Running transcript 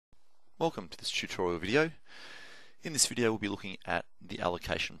Welcome to this tutorial video. In this video we'll be looking at the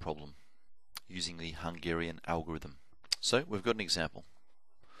allocation problem using the Hungarian algorithm. So we've got an example.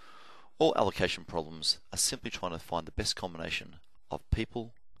 All allocation problems are simply trying to find the best combination of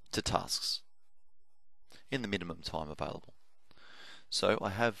people to tasks in the minimum time available. So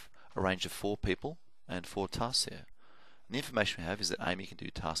I have a range of 4 people and 4 tasks here. And the information we have is that Amy can do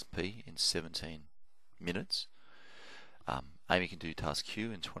task P in 17 minutes. Amy can do task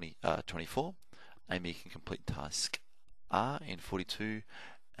Q in 24, Amy can complete task R in 42,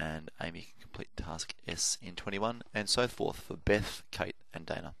 and Amy can complete task S in 21, and so forth for Beth, Kate and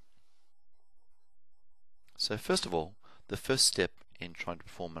Dana. So first of all, the first step in trying to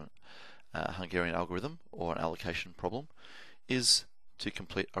perform a Hungarian algorithm or an allocation problem is to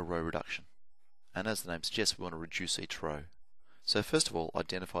complete a row reduction. And as the name suggests, we want to reduce each row. So first of all,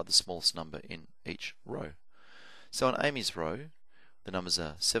 identify the smallest number in each row. So on Amy's row, the numbers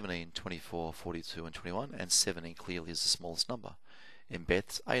are 17, 24, 42 and 21, and 17 clearly is the smallest number. In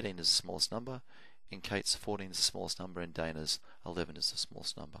Beth's, 18 is the smallest number, in Kate's, 14 is the smallest number, and Dana's, 11 is the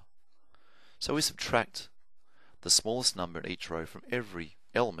smallest number. So we subtract the smallest number in each row from every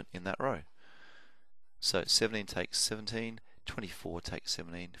element in that row. So 17 takes 17, 24 takes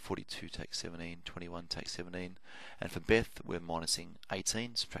 17, 42 takes 17, 21 takes 17, and for Beth we're minusing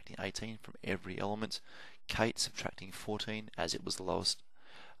 18, subtracting 18 from every element. Kate subtracting 14 as it was the lowest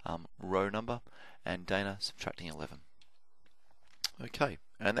row number, and Dana subtracting 11. Okay,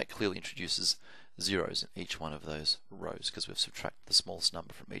 and that clearly introduces zeros in each one of those rows because we've subtracted the smallest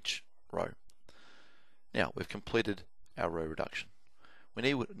number from each row. Now we've completed our row reduction.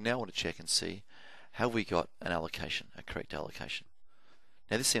 We now want to check and see how we got an allocation, a correct allocation.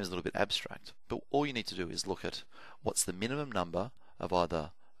 Now this seems a little bit abstract, but all you need to do is look at what's the minimum number of either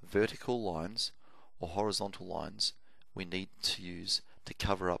vertical lines or horizontal lines we need to use to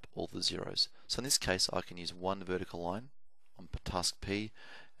cover up all the zeros. So in this case I can use one vertical line on task P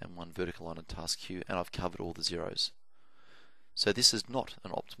and one vertical line on task Q, and I've covered all the zeros. So this is not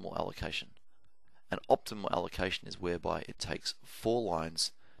an optimal allocation. An optimal allocation is whereby it takes 4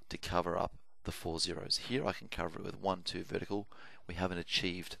 lines to cover up the 4 zeros. Here I can cover it with 1, 2 vertical. We haven't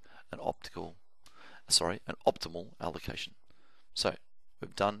achieved an optimal allocation. So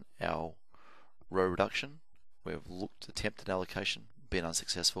we've done our row reduction, we've attempted allocation, been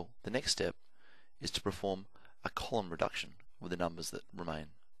unsuccessful. The next step is to perform a column reduction with the numbers that remain.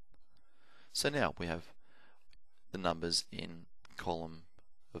 So now we have the numbers in column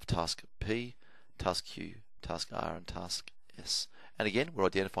of task P, task Q, task R and task S. And again we're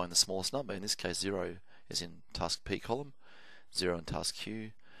identifying the smallest number. In this case 0 is in task P column, 0 in task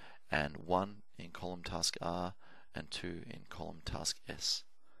Q, and 1 in column task R, and 2 in column task S.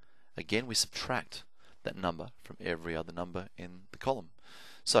 Again we subtract that number from every other number in the column.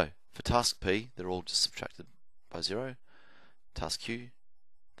 So for task P they're all just subtracted by 0. Task Q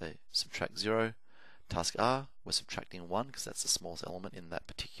they subtract 0. Task R we're subtracting 1 because that's the smallest element in that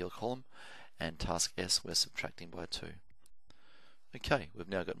particular column, and task S we're subtracting by 2. Okay, we've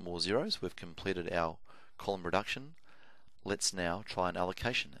now got more zeros. We've completed our column reduction. Let's now try an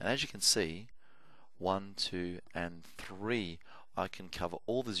allocation, and as you can see 1, 2 and 3 I can cover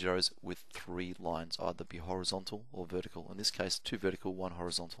all the zeros with 3 lines, either be horizontal or vertical. In this case 2 vertical, 1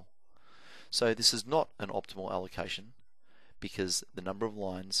 horizontal. So this is not an optimal allocation because the number of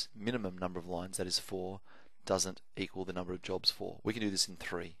lines, minimum number of lines, that is 4, doesn't equal the number of jobs 4. We can do this in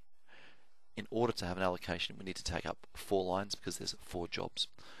 3. In order to have an allocation we need to take up 4 lines because there's 4 jobs.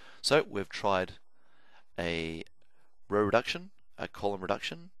 So we've tried a row reduction, a column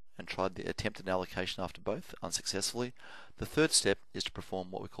reduction, and tried the attempted allocation after both unsuccessfully. The third step is to perform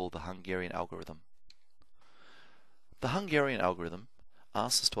what we call the Hungarian algorithm. The Hungarian algorithm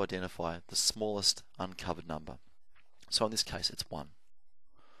asks us to identify the smallest uncovered number. So in this case it's 1.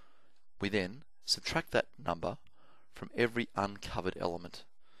 We then subtract that number from every uncovered element.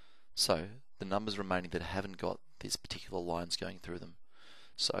 So the numbers remaining that haven't got these particular lines going through them.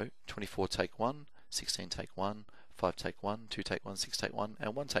 So 24 take 1, 16 take 1, 5 take 1, 2 take 1, 6 take 1,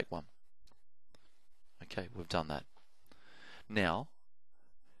 and 1 take 1. Okay, we've done that. Now,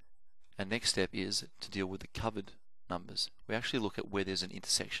 our next step is to deal with the covered numbers. We actually look at where there's an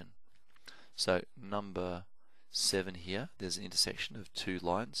intersection. So number 7 here, there's an intersection of 2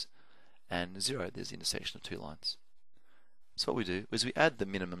 lines, and 0, there's an intersection of 2 lines. So what we do is we add the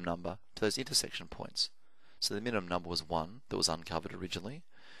minimum number to those intersection points. So the minimum number was 1 that was uncovered originally.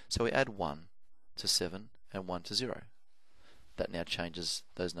 So we add 1 to 7 and 1 to 0. That now changes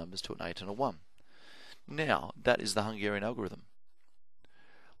those numbers to an 8 and a 1. Now that is the Hungarian algorithm.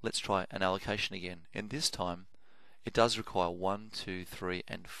 Let's try an allocation again, and this time it does require 1, 2, 3,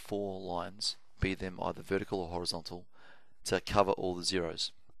 and 4 lines, be them either vertical or horizontal, to cover all the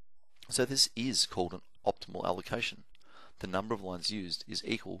zeros. So this is called an optimal allocation. The number of lines used is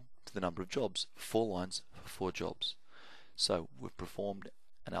equal to the number of jobs, 4 lines for 4 jobs. So we've performed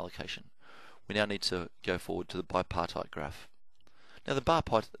an allocation. We now need to go forward to the bipartite graph. Now the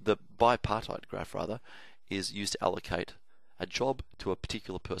bipartite graph is used to allocate a job to a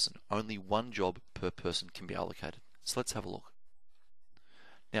particular person. Only one job per person can be allocated. So let's have a look.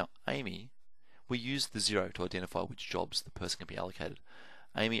 Now Amy, we use the 0 to identify which jobs the person can be allocated.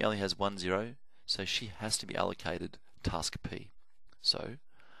 Amy only has 1 0, so she has to be allocated task P. So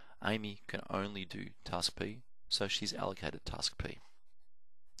Amy can only do task P, so she's allocated task P.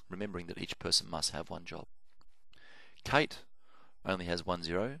 Remembering that each person must have one job. Kate only has 1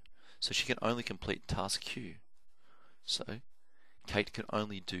 0, so she can only complete task Q. So Kate can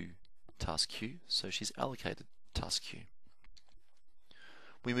only do task Q, so she's allocated task Q.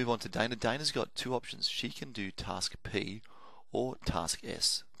 We move on to Dana. Dana's got 2 options. She can do task P or task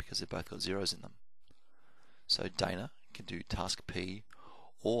S because they've both got zeros in them. So Dana can do task P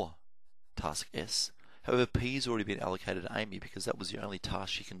or task S. However, P has already been allocated to Amy because that was the only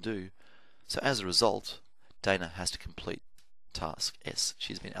task she can do. So as a result, Dana has to complete task S.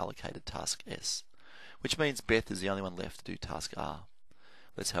 She's been allocated task S, which means Beth is the only one left to do task R.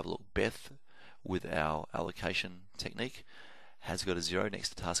 Let's have a look. Beth, with our allocation technique, has got a 0 next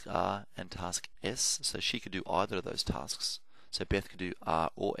to task R and task S, so she could do either of those tasks. So Beth could do R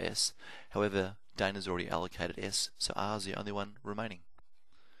or S. However, Dana's already allocated S, so R is the only one remaining.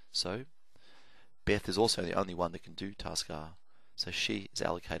 So Beth is also the only one that can do task R, so she is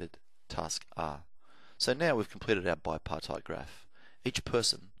allocated task R. So now we've completed our bipartite graph. Each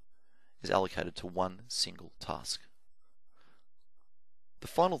person is allocated to one single task. The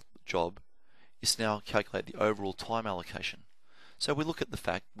final job is to now calculate the overall time allocation. So we look at the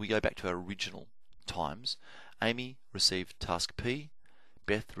fact, we go back to our original times. Amy received task P,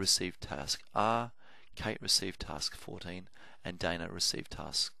 Beth received task R, Kate received task 14, and Dana received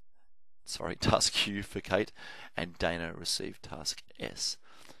task Q for Kate, and Dana received task S.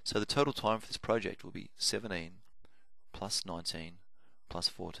 So the total time for this project will be 17 plus 19 plus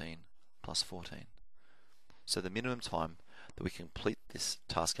 14 plus 14. So the minimum time that we complete this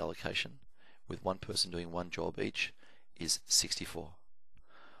task allocation with one person doing one job each is 64.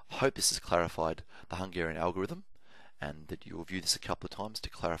 I hope this has clarified the Hungarian algorithm and that you will view this a couple of times to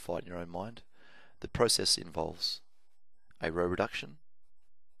clarify it in your own mind. The process involves a row reduction,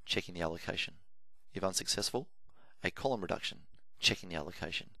 checking the allocation. If unsuccessful, a column reduction, checking the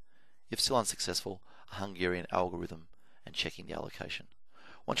allocation. If still unsuccessful, a Hungarian algorithm and checking the allocation.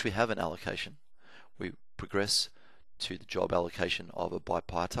 Once we have an allocation, we progress to the job allocation of a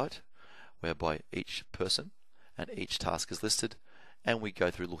bipartite, whereby each person and each task is listed, and we go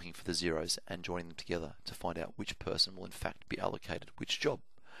through looking for the zeros and joining them together to find out which person will in fact be allocated which job.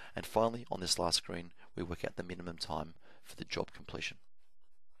 And finally, on this last screen, we work out the minimum time for the job completion.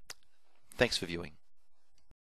 Thanks for viewing.